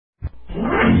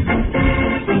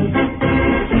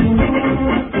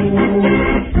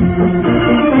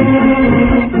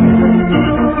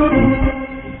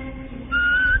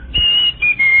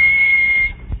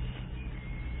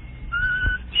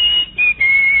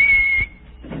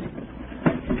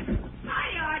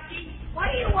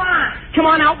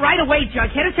on out right away,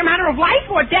 Jughead. It's a matter of life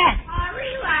or death.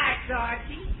 Relax,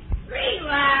 Archie.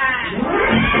 Relax.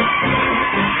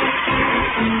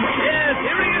 Yes,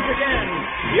 here he is again.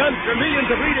 The answer millions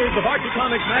of readers of Archie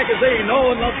Comics magazine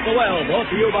know and love so well.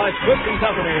 Brought to you by Swift &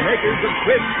 Company, makers of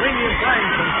Swift Premium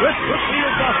Franks and Swift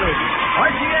Brookfield Sausage.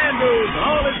 Archie Andrews and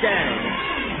all his gang.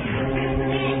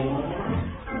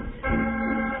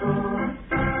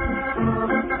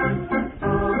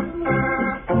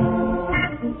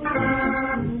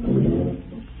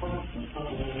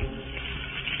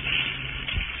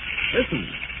 Listen.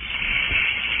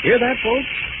 Hear that,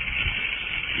 folks?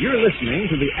 You're listening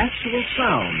to the actual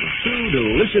sound of 2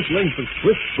 delicious links of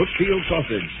Swift Brookfield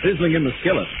sausage sizzling in the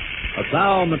skillet. A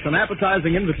sound that's an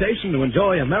appetizing invitation to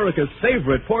enjoy America's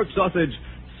favorite pork sausage,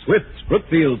 Swift's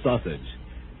Brookfield sausage.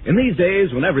 In these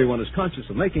days, when everyone is conscious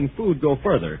of making food go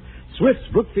further, Swift's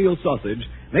Brookfield sausage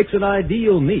makes an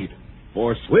ideal meat.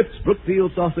 For Swift's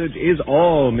Brookfield sausage is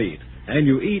all meat, and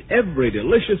you eat every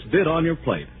delicious bit on your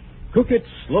plate. Cook it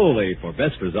slowly for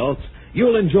best results.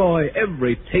 You'll enjoy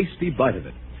every tasty bite of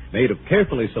it. Made of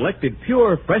carefully selected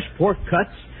pure fresh pork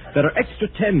cuts that are extra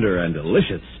tender and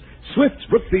delicious. Swift's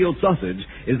Brookfield sausage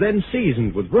is then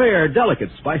seasoned with rare, delicate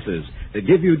spices that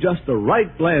give you just the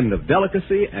right blend of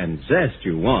delicacy and zest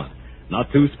you want.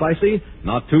 Not too spicy,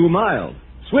 not too mild.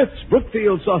 Swift's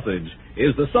Brookfield sausage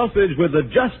is the sausage with the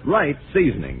just right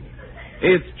seasoning.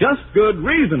 It's just good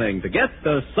reasoning to get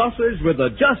the sausage with the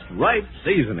just right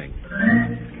seasoning.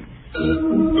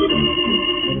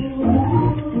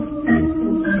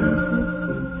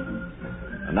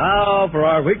 And now for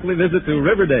our weekly visit to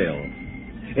Riverdale.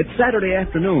 It's Saturday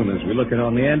afternoon as we look in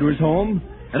on the Andrews home,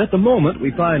 and at the moment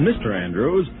we find Mr.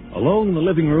 Andrews alone in the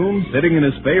living room, sitting in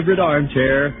his favorite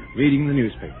armchair, reading the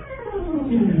newspaper.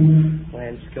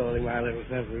 I'm scolding my little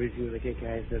son for reaching with a cake.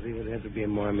 I said he would have to be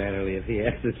more mannerly if he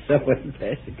asked if someone to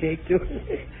pass the cake to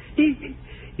him.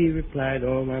 He replied,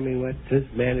 "Oh, Mommy, what does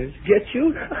manners get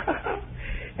you?"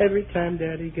 Every time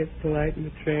Daddy gets polite in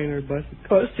the train or bus, it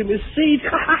costs him his seat.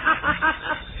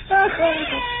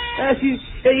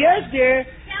 Yes, dear.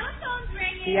 Telephone's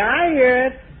ringing. Yeah, I hear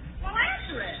it. Well,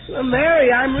 answer it. Well,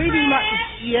 Mary, I'm reading my...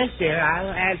 Yes, dear,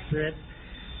 I'll answer it.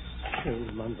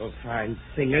 Oh, Mumble fine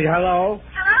singer. Hello?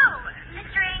 Hello,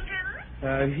 Mr.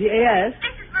 Andrews? Yes.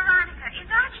 This is Veronica. Is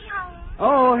Archie home?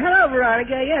 Oh, hello,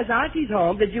 Veronica. Yes, Archie's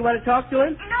home. Did you want to talk to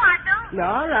him? No, I don't. No,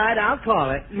 all right, I'll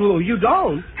call it. Oh, you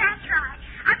don't? That's right.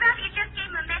 I thought you just gave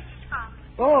him a message for me.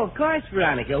 Oh, of course,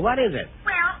 Veronica. What is it?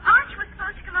 Well, Archie was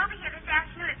supposed to come over here this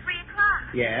afternoon at 3 o'clock.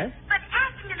 Yes? But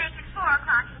ask him to make it 4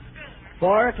 o'clock instead.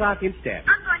 4 o'clock instead.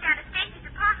 I'm going down to Stacy's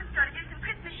department store to do some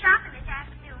Christmas shopping this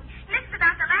afternoon. And this is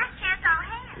about the last chance I'll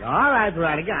have. All right,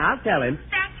 Veronica, I'll tell him.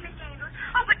 Thank you, Miss Andrews.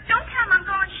 Oh, but don't tell him I'm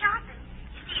going shopping.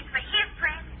 You see, it's for his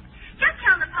present. Just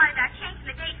tell him the part about changing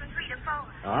the date from 3 to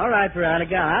 4. All right,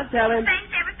 Veronica, I'll tell him. Thanks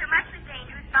ever so much, Miss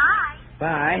Andrews. Bye.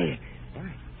 Bye.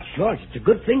 George, it's a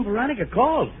good thing Veronica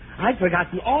called. I'd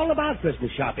forgotten all about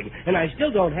Christmas shopping, and I still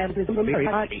don't have anything for Mary.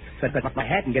 But I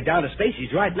had to get down to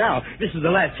Stacy's right now. This is the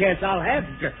last chance I'll have.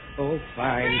 Oh,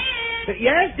 fine.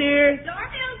 Yes, dear.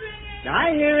 Doorbell's ringing.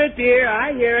 I hear it, dear.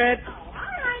 I hear it. Oh, all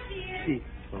right, dear.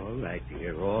 All right,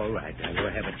 dear. All right. I know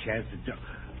I have a chance to...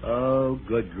 Oh,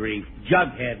 good grief.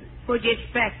 Jughead. Who'd you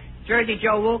expect? Jersey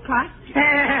Joe Woolcott?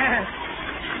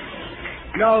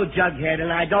 No, Jughead,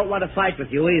 and I don't want to fight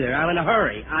with you either. I'm in a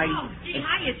hurry.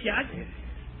 Hiya, Jug.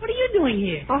 What are you doing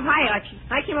here? Oh, hi, Archie.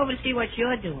 I came over to see what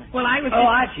you're doing. Well, I was... Oh,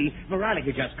 Archie,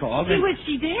 Veronica just called.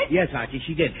 She did? Yes, Archie,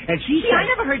 she did. And she Gee, said... I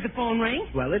never heard the phone ring.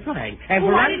 Well, it rang. And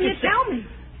Well, why Veronica didn't you tell me?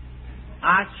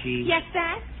 Archie, Yes,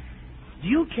 Dad? do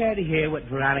you care to hear what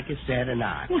Veronica said or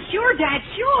not? Well, sure, Dad,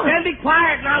 sure. Then be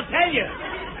quiet and I'll tell you.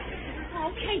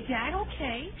 Okay, Dad,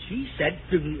 okay. She said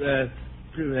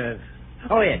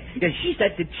Oh, yes. She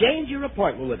said to change your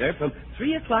appointment with her from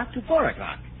 3 o'clock to 4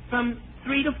 o'clock. From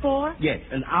 3 to 4? Yes,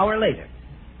 an hour later.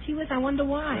 Gee whiz, I wonder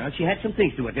why. Well, she had some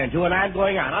things to attend to, and I'm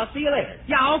going out. I'll see you later.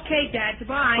 Yeah, okay, Dad.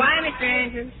 Goodbye. Bye, Mr.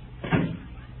 Andrews.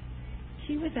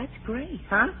 Gee whiz, that's great.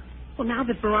 Huh? Well, now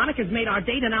that Veronica's made our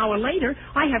date an hour later,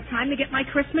 I have time to get my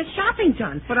Christmas shopping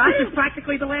done. But this is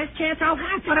practically the last chance I'll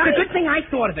have. But it's a good thing I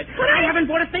thought of it. But I haven't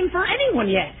bought a thing for anyone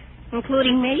yet.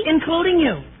 Including me? Including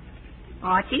you.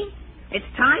 Archie, it's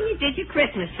time you did your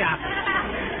Christmas shopping.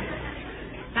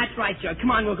 That's right, Jug.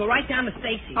 Come on, we'll go right down to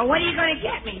Stacy's. Oh, what are you going to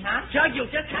get me, huh? Jug,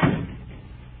 you'll just have...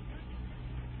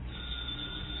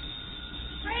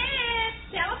 Fred,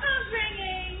 telephone's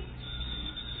ringing.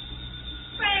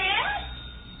 Fred?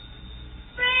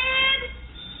 Fred?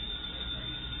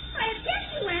 Fred, can't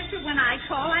you answer when I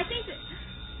call? I think that...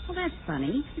 Well, that's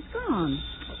funny. He's gone.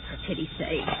 Oh, for pity's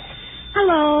sake.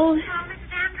 Hello. Hello,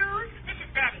 Mrs. Andrews. This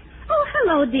is Betty. Oh,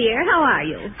 Hello, dear. How are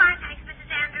you? Fine, thanks, Mrs.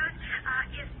 Andrews.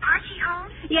 Is Archie home?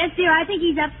 Yes, dear. I think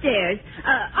he's upstairs.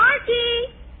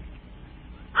 Archie!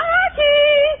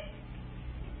 Archie!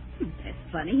 That's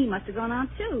funny. He must have gone out,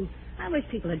 too. I wish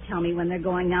people would tell me when they're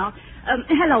going out.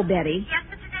 Hello, Betty. Yes,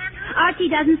 Mrs. Andrews? Archie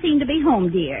doesn't seem to be home,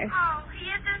 dear. Oh, he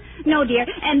isn't? No, dear.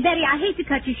 And, Betty, I hate to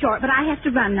cut you short, but I have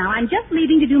to run now. I'm just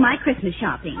leaving to do my Christmas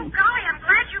shopping. Oh, golly, I'm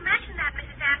glad you mentioned that,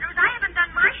 Mrs. Andrews. I haven't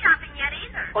done my shopping yet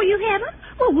either. Oh, you haven't?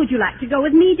 Well, would you like to go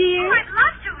with me, dear? Oh, I'd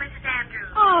love to, Mrs. Andrews.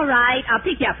 All right. I'll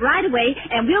pick you up right away,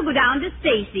 and we'll go down to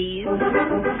Stacy's.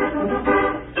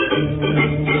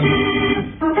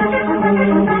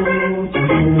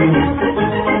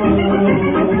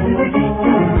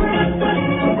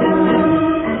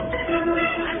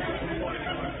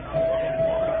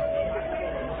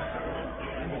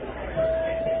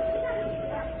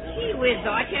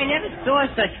 Archie, I never saw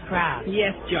such crowds.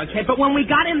 Yes, Jughead, but when we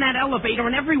got in that elevator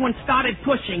and everyone started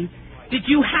pushing, did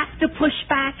you have to push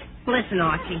back? Listen,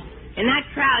 Archie, in that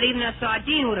crowd, even a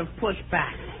sardine would have pushed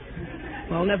back.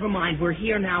 Well, never mind. We're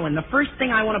here now, and the first thing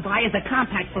I want to buy is a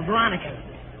compact for Veronica.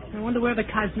 I wonder where the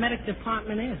cosmetic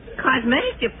department is.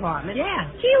 Cosmetic department? Yeah.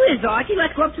 Gee whiz, Archie,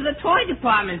 let's go up to the toy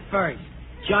department first.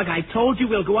 Jug, I told you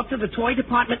we'll go up to the toy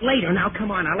department later. Now, come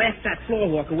on. I'll ask that floor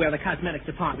walker where the cosmetic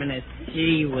department is.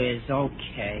 Gee whiz,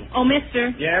 okay. Oh,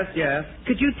 mister. Yes, yes.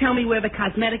 Could you tell me where the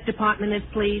cosmetic department is,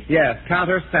 please? Yes,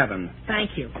 counter 7.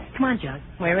 Thank you. Come on, Jug.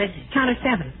 Where is it? Counter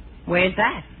 7. Where's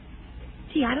that?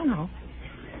 Gee, I don't know.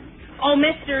 Oh,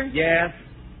 mister. Yes.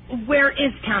 Where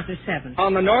is counter 7?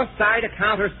 On the north side of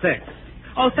counter 6.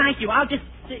 Oh, thank you. I'll just...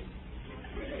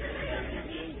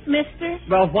 Mister?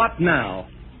 Well, what now?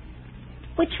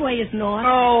 Which way is north?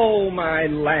 Oh, my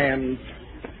land.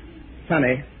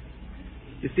 Sonny,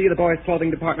 you see the boys'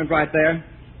 clothing department right there?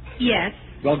 Yes.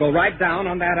 Well, go right down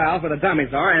on that aisle where the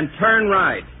dummies are and turn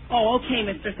right. Oh, okay,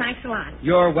 mister. Thanks a lot.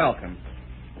 You're welcome.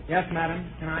 Yes, madam.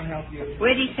 Can I help you?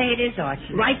 Where do you say it is,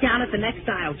 Archie? Right down at the next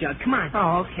aisle, Jug. Come on.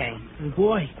 Oh, okay. And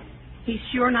boy, he's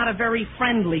sure not a very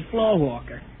friendly floor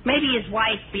walker. Maybe his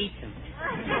wife beats him.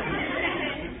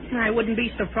 I wouldn't be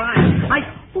surprised.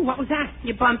 Oh, what was that?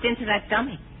 You bumped into that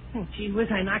dummy. Oh, gee whiz,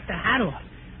 I knocked the hat off.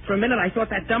 For a minute, I thought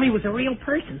that dummy was a real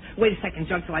person. Wait a second,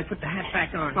 Jug, till I put the hat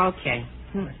back on. Okay.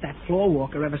 If that floor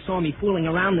walker ever saw me fooling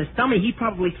around this dummy, he'd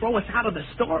probably throw us out of the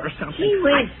store or something. Gee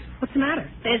whiz. What's the matter?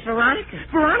 There's Veronica.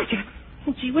 Veronica?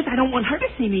 Oh, gee whiz, I don't want her to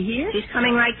see me here. She's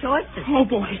coming right towards us. Oh,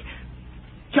 boy.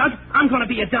 Jug, I'm going to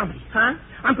be a dummy. Huh?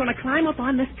 I'm going to climb up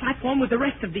on this platform with the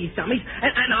rest of these dummies,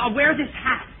 and I'll wear this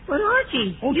hat. But,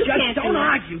 Archie, Oh, you Judge, can't don't do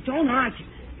that. argue. Don't argue.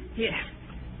 Here.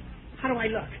 How do I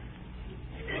look?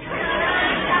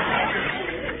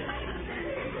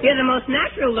 You're the most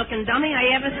natural-looking dummy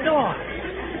I ever saw.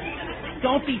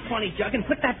 Don't be funny, Jug, and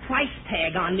put that price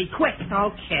tag on me quick.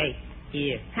 Okay.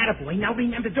 Here. Attaboy. Now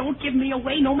remember, don't give me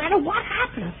away no matter what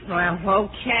happens. Well,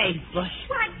 okay, but...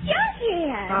 Why,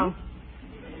 Jughead. Oh.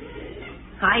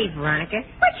 Hi, Veronica.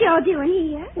 What y'all doing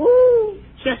here? Ooh,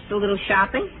 just a little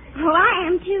shopping. Oh, I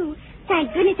am, too.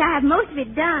 Thank goodness I have most of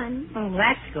it done. Oh,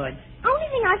 that's good. Only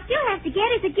thing I still have to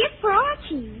get is a gift for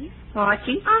Archie.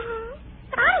 Archie? Uh-huh.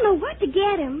 I don't know what to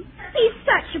get him. He's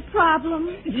such a problem.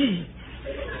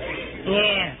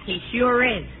 Yeah, he sure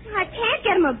is. I can't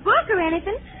get him a book or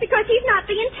anything because he's not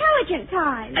the intelligent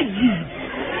kind.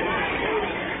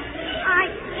 I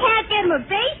can't get him a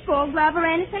baseball glove or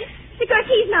anything because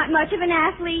he's not much of an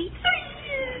athlete.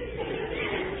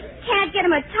 Can't get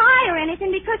him a tie or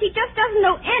anything because he just doesn't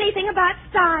know anything about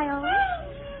style.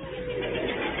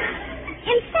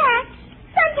 In fact,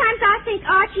 sometimes I think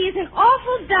Archie is an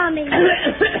awful dummy.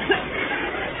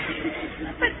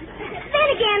 But then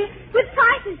again, with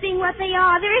prices being what they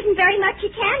are, there isn't very much you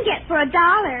can get for $1.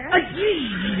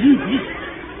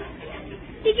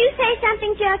 Did you say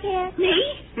something, Jughead? Me?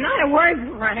 Not a word,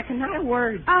 Veronica, not a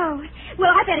word. Oh,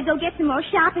 well, I better go get some more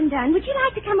shopping done. Would you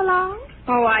like to come along?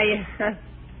 Oh,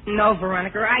 no,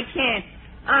 Veronica, I can't.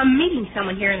 I'm meeting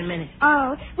someone here in a minute.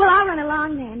 Oh, well, I'll run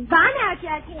along then. Bye now,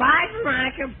 Jughead. Bye,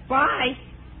 Veronica, bye.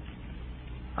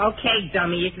 Okay,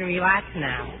 dummy, you can relax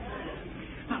now.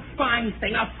 A fine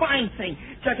thing, a fine thing.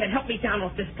 Jughead, help me down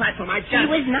off this platform. He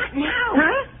was not now.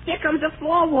 Huh? Here comes a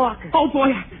floor walker. Oh,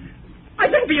 boy. I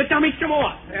better be a dummy some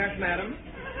more. Yes, madam.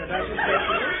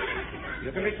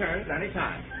 You can return at any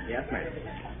time. Yes, ma'am.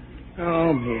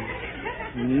 Oh, me.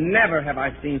 Never have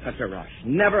I seen such a rush.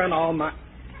 Never in all my...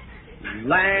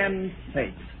 Land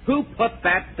sakes. Who put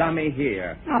that dummy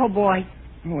here? Oh, boy.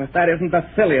 Oh, if that isn't the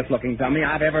silliest-looking dummy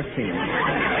I've ever seen.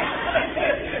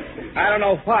 I don't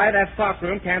know why that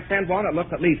stockroom can't send one that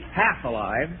looks at least half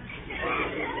alive.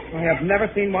 I have never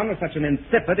seen one with such an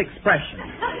insipid expression.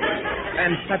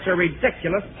 And such a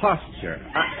ridiculous posture.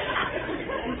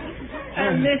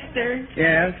 Mister.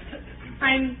 Yes?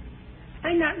 I'm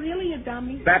not really a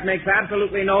dummy. That makes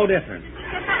absolutely no difference.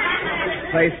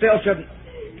 They still shouldn't...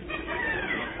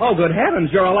 Oh, good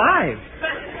heavens, you're alive.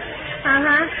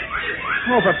 Uh-huh.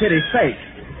 Oh, for pity's sake.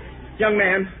 Young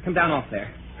man, come down off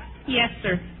there. Yes,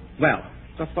 sir. Well,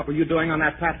 just what were you doing on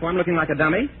that platform looking like a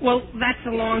dummy? Well, that's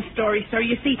a long story, sir.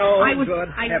 You see, Oh, I was... good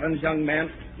heavens, young man.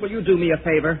 Will you do me a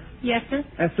favor? Yes, sir?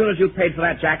 As soon as you've paid for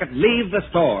that jacket, leave the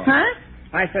store. Huh?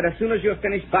 I said as soon as you've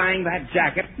finished buying that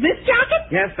jacket... This jacket?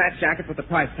 Yes, that jacket with the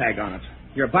price tag on it.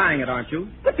 You're buying it, aren't you?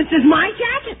 But this is my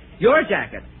jacket. Your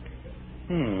jacket.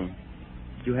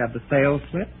 Do you have the sales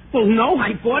slip? Well, no,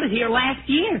 I bought it here last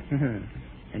year.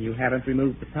 And you haven't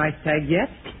removed the price tag yet?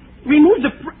 Removed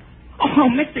the... Oh,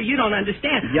 mister, you don't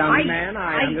understand. Young man,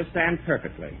 I understand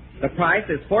perfectly. The price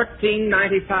is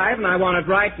 $14.95, and I want it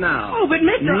right now. Oh, but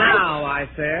mister, Now, I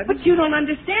said. But you don't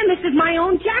understand. This is my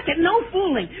own jacket. No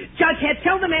fooling. Jughead,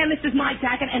 tell the man this is my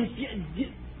jacket, and...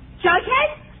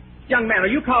 Jughead? Young man, are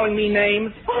you calling me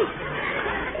names? Oh.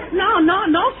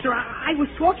 No, sir. I was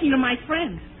talking to my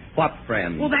friend. What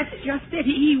friend? Well, that's just it.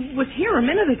 He was here a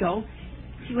minute ago.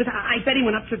 I bet he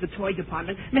went up to the toy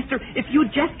department. Mister, if you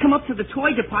just come up to the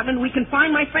toy department, we can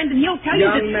find my friend, and he'll tell you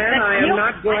that... Young man, I am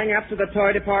not going up to the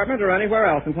toy department or anywhere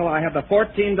else until I have the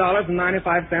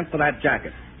 $14.95 for that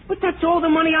jacket. But that's all the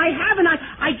money I have, and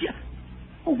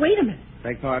Oh, wait a minute.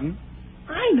 Beg pardon?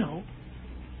 I know.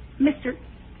 Mister,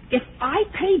 if I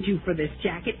paid you for this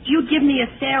jacket, you'd give me a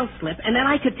sales slip, and then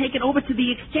I could take it over to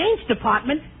the exchange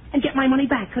department and get my money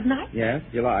back, couldn't I? Yes,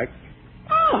 you like.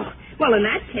 Oh, well, in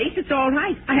that case, it's all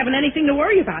right. I haven't anything to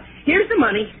worry about. Here's the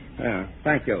money. Yeah,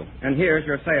 thank you. And here's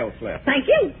your sales slip. Thank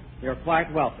you. You're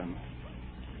quite welcome.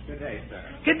 Good day, sir.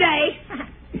 Good day.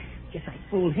 Guess I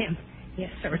fooled him.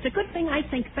 Yes, sir. It's a good thing I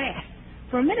think fast.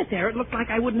 For a minute there, it looked like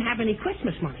I wouldn't have any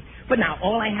Christmas money. But now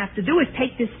all I have to do is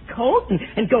take this coat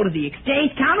and go to the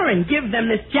exchange counter and give them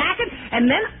this jacket, and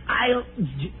then I'll...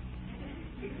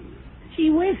 Gee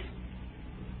whiz.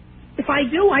 If I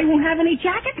do, I won't have any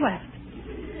jacket left.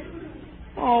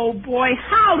 Oh, boy,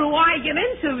 how do I get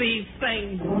into these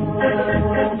things?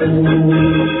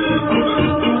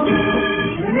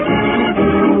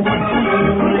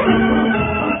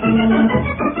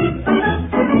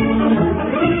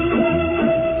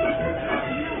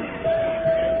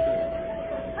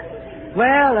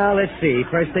 Well, now, let's see.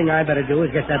 First thing I better do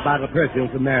is get that bottle of perfume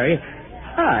for Mary.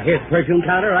 Here's the perfume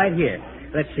counter right here.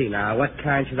 Let's see now. What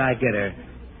kind should I get her?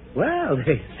 Well,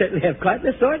 they certainly have quite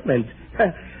an assortment.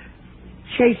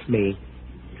 Chase Me,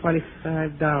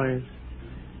 $25.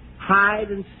 Hide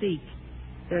and Seek,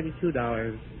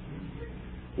 $32.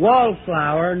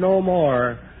 Wallflower, No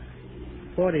More,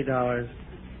 $40.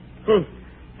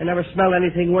 I never smelled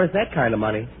anything worth that kind of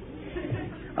money.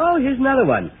 Oh, here's another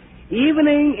one.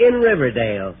 Evening in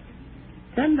Riverdale,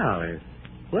 $10.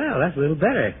 Well, that's a little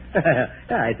better.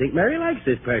 I think Mary likes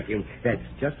this perfume. That's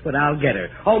just what I'll get her.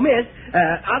 Oh, miss,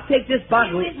 I'll take this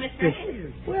bottle. Yes, Mr.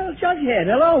 Andrews. Well,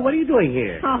 Jughead, hello. What are you doing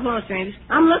here? Oh, hello, Mr. Andrews.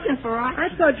 I'm looking for Archie.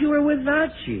 I thought you were with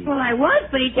Archie. Well, I was,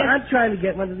 but he just... Well, I'm trying to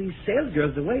get one of these sales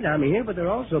girls to wait on me here, but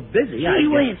they're all so busy. Gee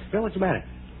whiz. Well, what's the matter?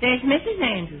 There's Mrs.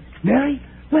 Andrews. Mary?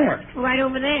 Where? Right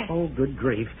over there. Oh, good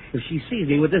grief. If she sees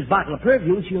me with this bottle of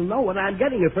perfume, she'll know what I'm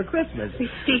getting her for Christmas.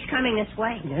 She's coming this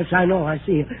way. Yes, I know. I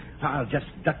see. I'll just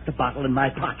duck the bottle in my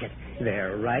pocket.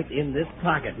 There, right in this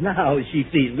pocket. Now she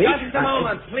sees me. Just a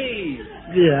moment, please.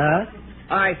 Yeah?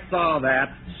 I saw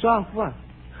that. Saw what?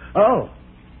 Oh.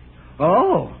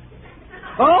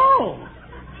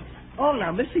 Oh,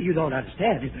 now, mister, you don't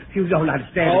understand. You don't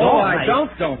understand at all. I don't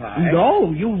I?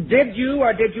 No, you... Did you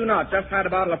or did you not just hide a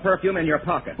bottle of perfume in your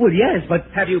pocket? Well, yes, but...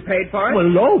 Have you paid for it? Well,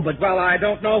 no, but... Well, I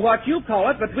don't know what you call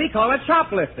it, but we call it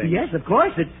shoplifting. Yes, of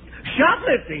course, it's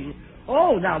shoplifting.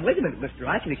 Oh, now, wait a minute, mister.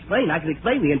 I can explain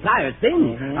the entire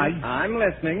thing. Mm-hmm. I'm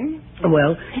listening.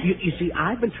 Well, you see,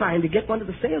 I've been trying to get one of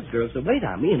the sales girls to wait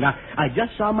on me, and I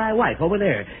just saw my wife over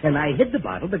there, and I hid the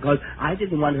bottle because I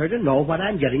didn't want her to know what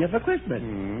I'm getting her for Christmas.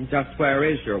 Just where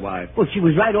is your wife? Well, she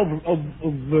was right over...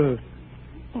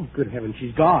 Oh, good heavens,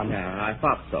 she's gone. Yeah, I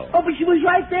thought so. Oh, but she was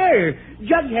right there.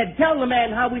 Jughead, tell the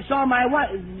man how we saw my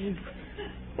wife.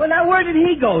 Well, now, where did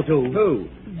he go to? Who?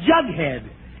 Jughead.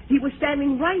 He was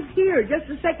standing right here just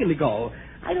a second ago.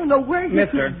 I don't know where he...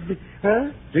 Mister.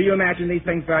 Huh? Do you imagine these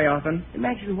things very often?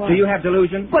 Imagine what? Do you have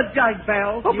delusions? But I...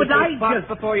 Spells? Oh, but I spots just...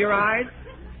 before your eyes?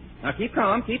 Now, keep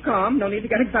calm. No need to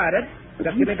get excited.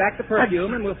 Just give me back the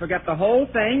perfume, and we'll forget the whole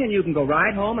thing, and you can go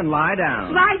right home and lie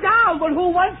down. Lie down? But who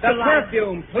wants the to lie? The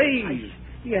perfume, please.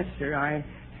 Yes, sir, I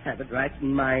have it right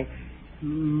in my...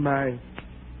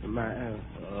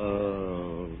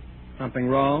 Something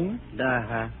wrong?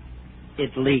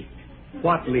 It leaked.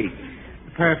 What leaked?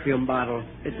 The perfume bottle.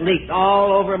 It leaked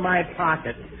all over my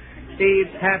pocket. See,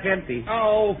 it's half empty.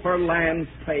 Oh, for land's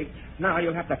sake. Now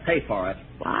you'll have to pay for it.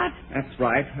 What? That's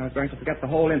right. I was going to forget the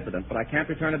whole incident, but I can't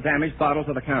return a damaged bottle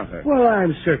to the counter. Well,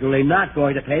 I'm certainly not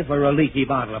going to pay for a leaky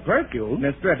bottle of perfume.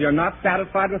 Mister, if you're not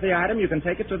satisfied with the item, you can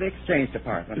take it to the exchange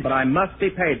department, but I must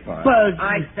be paid for it. But...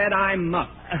 I said I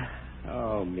must.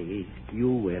 Oh, me.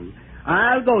 You win.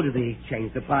 I'll go to the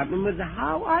exchange department, but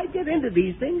how I get into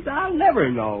these things, I'll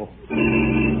never know.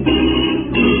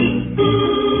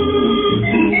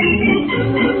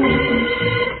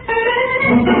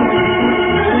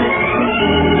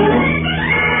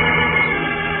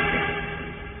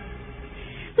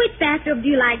 Which bathrobe do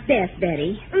you like best,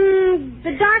 Betty?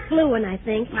 The dark blue one, I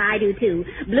think. I do, too.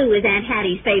 Blue is Aunt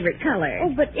Hattie's favorite color.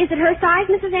 Oh, but is it her size,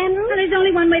 Mrs. Andrews? Well, there's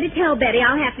only one way to tell, Betty.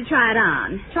 I'll have to try it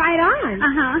on. Try it on?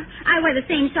 Uh-huh. I wear the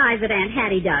same size that Aunt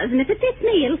Hattie does, and if it fits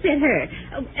me, it'll fit her.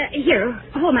 Here,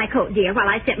 hold my coat, dear, while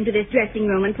I step into this dressing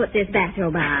room and put this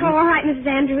bathrobe on. Oh, all right, Mrs.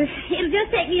 Andrews. It'll just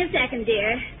take me a second,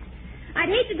 dear. I'd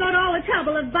hate to go to all the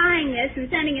trouble of buying this and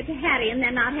sending it to Hattie and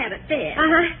then not have it fit.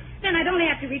 Uh-huh. Then I'd only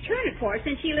have to return it for her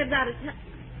since she lives out of...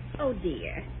 Oh,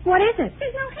 dear. What is it?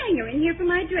 There's no hanger in here for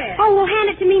my dress. Oh, well, hand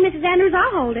it to me, Mrs. Andrews.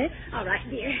 I'll hold it. All right,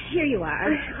 dear. Here you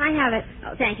are. I have it.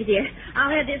 Oh, thank you, dear.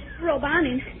 I'll have this robe on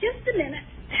in just a minute.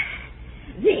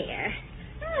 There.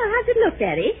 Oh, how's it look,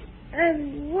 Betty?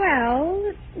 Well,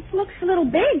 it looks a little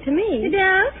big to me. It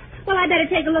does? Well, I better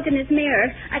take a look in this mirror.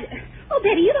 Oh,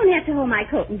 Betty, you don't have to hold my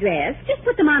coat and dress. Just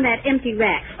put them on that empty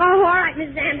rack. Oh, all right,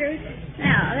 Mrs. Andrews.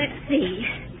 Now, let's see.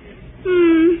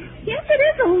 Yes, it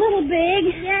is a little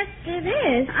big. Yes, it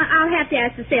is. I'll have to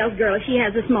ask the sales girl if she has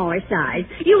a smaller size.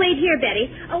 You wait here, Betty.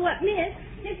 Oh, Miss,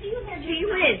 do you have... Gee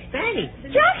whiz, Betty.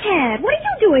 Jughead, what are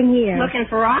you doing here? Looking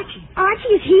for Archie. Archie,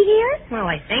 is he here? Well,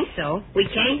 I think so. We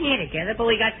came here together, but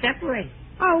we got separated.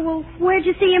 Oh, well, where'd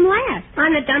you see him last?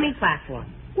 On the dummy platform.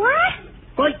 What?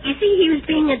 Well, you see, he was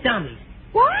being a dummy.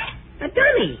 What? A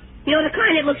dummy. You know, the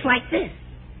kind that looks like this.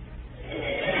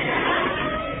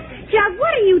 Jug,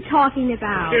 what are you talking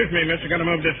about? Excuse me, miss. You got to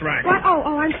move this rack. What?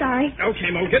 Oh, I'm sorry.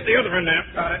 Okay, Mo. Get the other end now.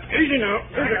 Got it. Easy now.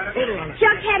 Hold on.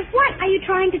 Jughead, what are you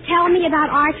trying to tell me about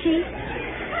Archie?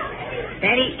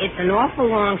 Betty, it's an awful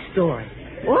long story.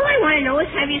 All I want to know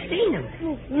is, have you seen him?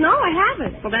 No, I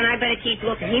haven't. Well, then I better keep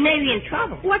looking. He may be in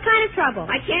trouble. What kind of trouble?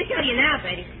 I can't tell you now,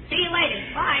 Betty. See you later.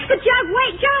 Bye. But, Jug,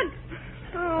 wait, Jug.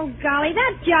 Oh, golly,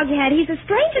 that Jughead, he's the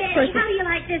strangest Betty, person. how do you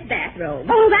like this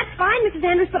bathrobe? Oh, that's fine, Mrs.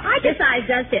 Andrews, but I This just... size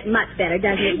does fit much better,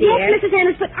 doesn't it, dear? Yes, Mrs.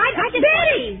 Andrews, but I just...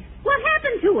 Betty! What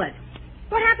happened to it?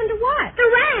 What happened to what? The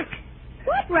rack.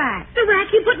 What rack? The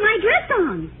rack you put my dress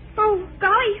on. Oh,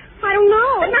 golly, I don't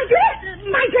know. But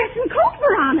my dress and coat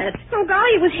were on it. Oh,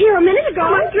 golly, it was here a minute ago.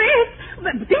 My dress?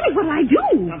 But, Betty, what'll I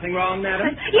do? Something wrong,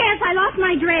 madam? Yes, I lost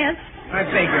my dress. I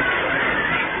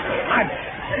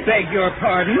beg your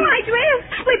pardon? My dress.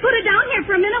 We put it down here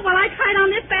for a minute while I tried on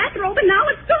this bathrobe, and now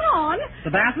it's gone.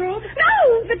 The bathrobe?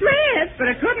 No, the dress. But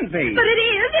it couldn't be. But it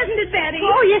is, isn't it, Betty?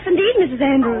 Oh, yes, indeed, Mrs.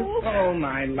 Andrews. Oh,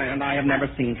 my land, I have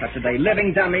never seen such a day.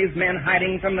 Living dummies, men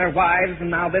hiding from their wives, and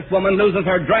now this woman loses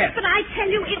her dress. But I tell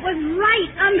you, it was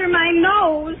right under my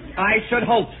nose. I should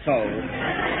hope so.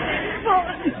 Well,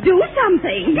 do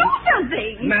something. Do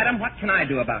something. Madam, what can I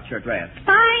do about your dress?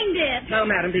 Find it. Now,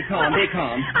 madam, be calm, be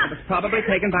calm. It was probably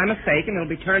taken by mistake, and it'll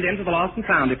be turned into the Lost and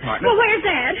Found department. Well, where's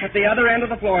that? At the other end of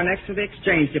the floor next to the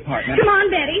exchange department. Come on,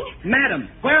 Betty. Madam,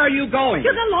 where are you going? To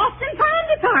the Lost and Found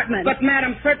department. But,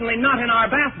 madam, certainly not in our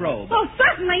bathrobe. Well,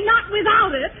 certainly not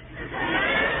without it.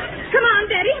 Come on,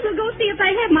 Betty. We'll go see if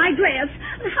I have my dress.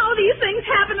 How these things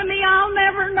happen to me, I'll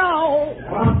never know.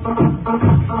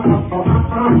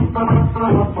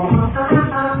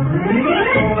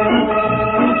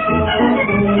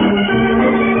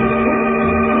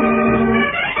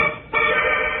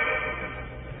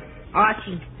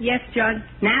 Archie. Yes, Judge.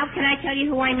 Now can I tell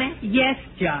you who I met? Yes,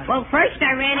 Judge. Well, first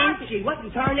I ran into... Archie, what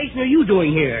in tarnation are you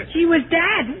doing here? She was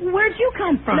Dad. Where'd you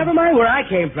come from? Never mind where I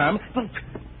came from. But,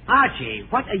 Archie,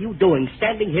 what are you doing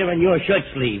standing here in your shirt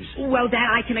sleeves? Well,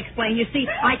 Dad, I can explain. You see,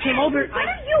 I came over... What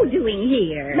are you doing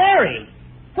here? Mary,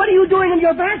 what are you doing in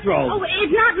your bathrobe? Oh,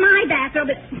 it's not my bathrobe.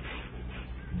 It's...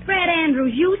 Fred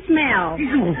Andrews, you smell.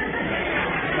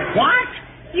 What?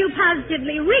 You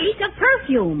positively reek of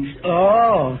perfume.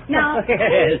 Oh. No.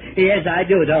 Yes, I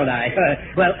do, don't I?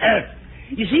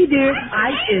 You see, dear,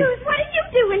 Andrews, what are you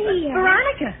doing here?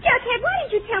 Veronica. Jughead, why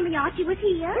didn't you tell me Archie was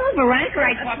here? Well, Veronica,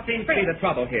 I popped in See the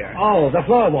trouble here. Oh, the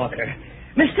floor walker.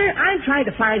 Mister, I'm trying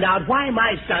to find out why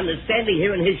my son is standing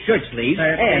here in his shirt sleeves.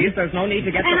 Please, there's no need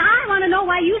to get... And I want to know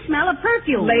why you smell of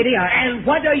perfume. Lady, and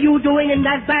what are you doing in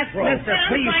that bathroom? Mister,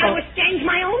 please I was changing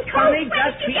my own coat. Honey,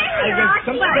 just keep...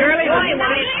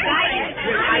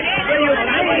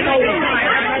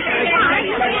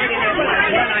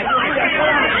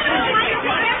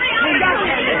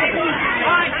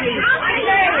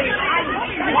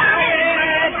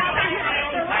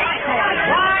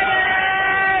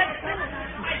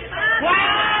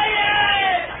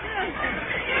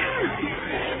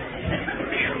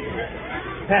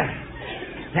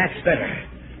 That's better.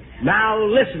 Now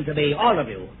listen to me, all of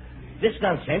you. This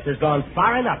nonsense has gone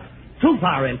far enough. Too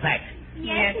far, in fact.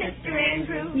 Yes, Mr.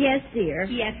 Andrews. Yes, dear.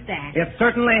 Yes, Dad. It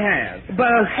certainly has. But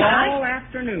all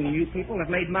afternoon, you people have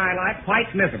made my life quite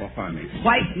miserable for me.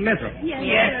 Quite miserable. Yes,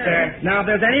 sir. Now, if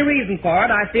there's any reason for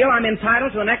it, I feel I'm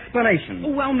entitled to an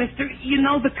explanation. Well, mister, you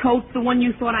know the coat, the one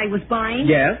you thought I was buying?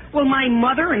 Yes? Well, my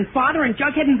mother and father and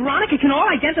Jughead and Veronica can all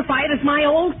identify it as my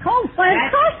old coat. Well,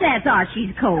 of course that's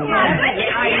Archie's coat.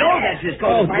 I know that's his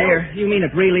Oh, coat. dear. You mean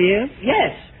it really is?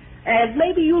 Yes. And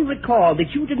maybe you'll recall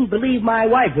that you didn't believe my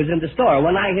wife was in the store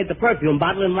when I hid the perfume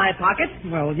bottle in my pocket.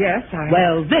 Well, yes,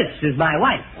 Well, this is my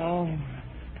wife. Oh,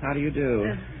 how do you do?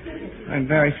 I'm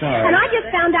very sorry. And I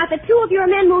just found out that two of your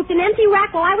men moved an empty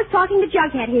rack while I was talking to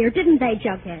Jughead here, didn't they,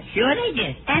 Jughead? Sure they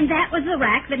did. And that was the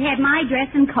rack that had my dress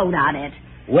and coat on it.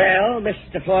 Well,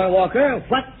 Mr. Floorwalker,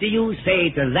 what do you say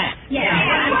to that? Yes.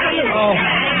 Oh,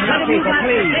 now, people,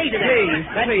 please.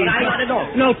 That's what I want to know.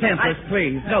 No tempers,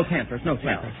 please. No tempers.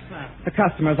 The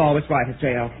customer's always right at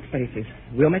J.L. Stacy's.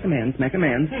 We'll make amends.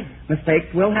 Mistakes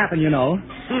will happen, you know.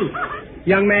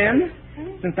 Young man,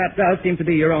 since that does seem to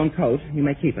be your own coat, you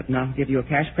may keep it, and I'll give you a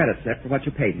cash credit slip for what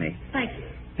you paid me. Thank you.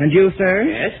 And you, sir?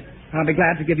 Yes? I'll be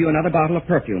glad to give you another bottle of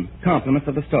perfume. Compliments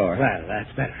of the store. Well, that's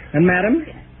better. And, madam,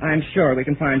 I'm sure we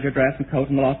can find your dress and coat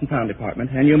in the lost and found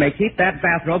department, and you may keep that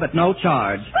bathrobe at no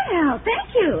charge. Well,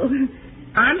 thank you.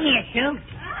 I'm here, too.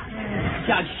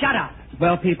 Judge, shut up.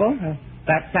 Well, people,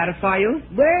 that satisfy you?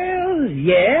 Well,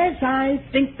 yes, I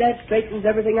think that straightens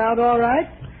everything out all right.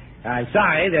 I'm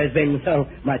sorry there's been so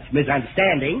much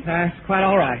misunderstanding. That's quite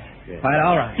all right. Quite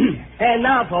all right. And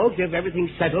now, folks, if everything's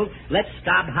settled, let's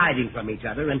stop hiding from each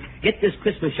other and get this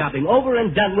Christmas shopping over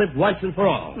and done with once and for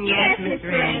all. Yes,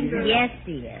 Mr. Andrews. Yes,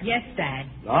 dear. Yes, Dad.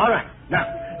 All right. Now,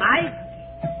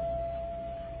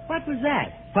 What was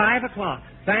that? 5 o'clock.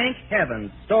 Thank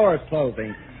heavens. Store's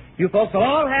closing. You folks will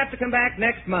all have to come back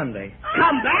next Monday.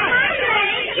 Come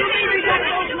back!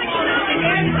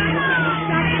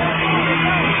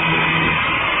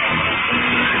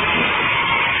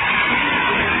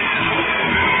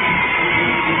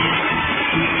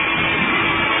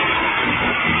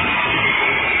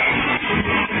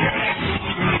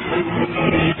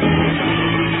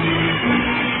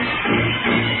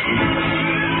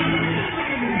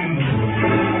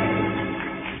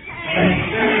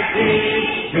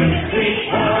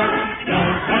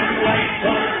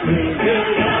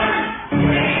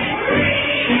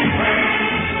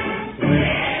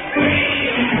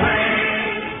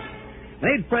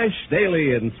 Made fresh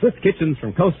daily in Swift kitchens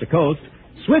from coast to coast,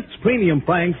 Swift's premium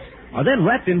franks are then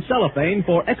wrapped in cellophane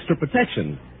for extra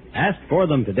protection. Ask for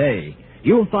them today.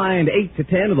 You'll find 8 to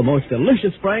 10 of the most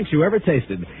delicious franks you ever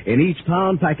tasted in each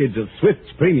pound package of Swift's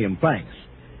premium franks.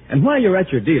 And while you're at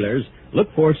your dealers, look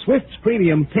for Swift's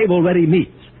premium table-ready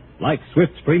meats. Like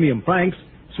Swift's premium franks,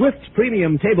 Swift's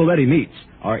premium table-ready meats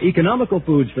are economical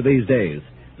foods for these days.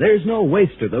 There's no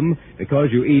waste to them because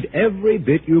you eat every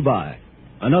bit you buy.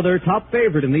 Another top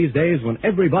favorite in these days when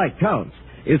every bite counts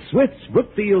is Swift's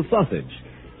Brookfield sausage.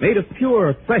 Made of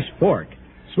pure, fresh pork,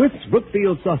 Swift's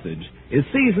Brookfield sausage is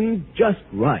seasoned just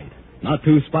right. Not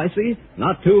too spicy,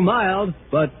 not too mild,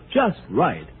 but just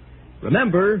right.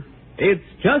 Remember, it's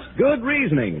just good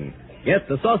reasoning. Get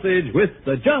the sausage with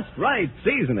the just right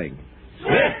seasoning.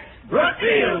 Swift's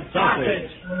Brookfield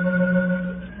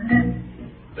sausage.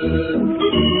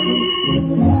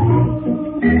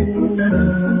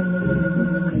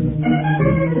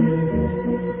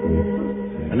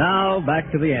 And now,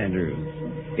 back to the Andrews.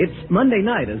 It's Monday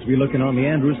night as we look in on the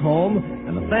Andrews home,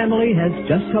 and the family has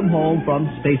just come home from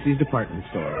Stacy's department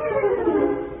store.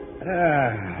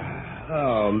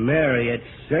 Oh, Mary, it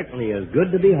certainly is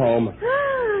good to be home.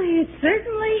 It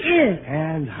certainly is.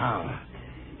 And how?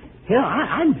 You know,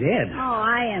 I'm dead. Oh,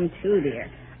 I am too, dear.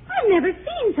 I've never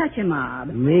seen such a mob.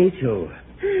 Me too.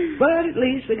 But at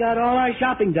least we got all our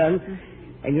shopping done.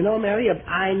 And you know, Mary, if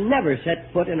I never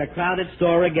set foot in a crowded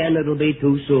store again, it'll be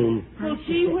too soon. Well,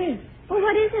 gee whiz. Well,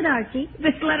 what is it, Archie?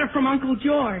 This letter from Uncle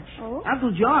George. Oh?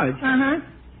 Uncle George? Uh-huh.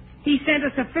 He sent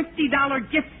us a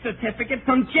 $50 gift certificate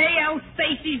from J.L.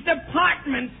 Stacy's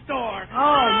department store.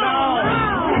 Oh,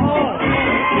 no.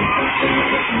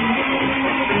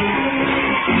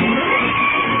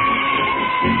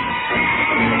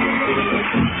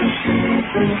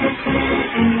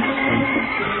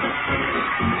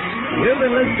 You've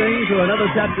been listening to another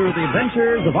chapter of the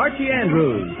Adventures of Archie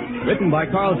Andrews, written by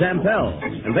Carl Jampel,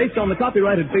 and based on the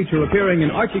copyrighted feature appearing in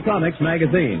Archie Comics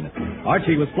magazine.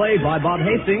 Archie was played by Bob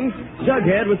Hastings,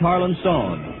 Jughead with Harlan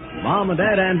Stone. Mom and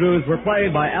Dad Andrews were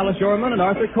played by Alice Shorman and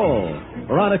Arthur Cole.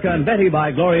 Veronica and Betty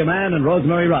by Gloria Mann and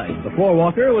Rosemary Wright. The floor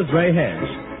walker was Ray Hesh.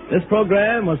 This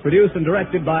program was produced and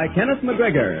directed by Kenneth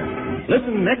McGregor.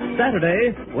 Listen next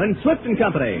Saturday when Swift &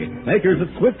 Company, makers of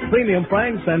Swift Premium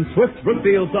Franks and Swift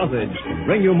Brookfield Sausage,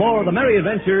 bring you more of the merry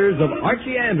adventures of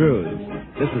Archie Andrews.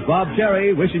 This is Bob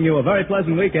Cherry wishing you a very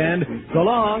pleasant weekend. So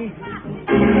long.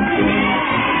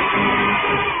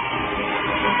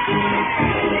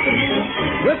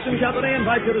 Swift & Company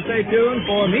invite you to stay tuned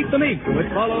for Meet the Meek, which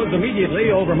follows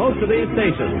immediately over most of these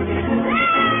stations.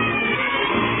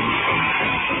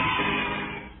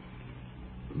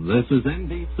 This is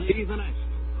NBC, the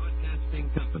National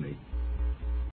Broadcasting Company.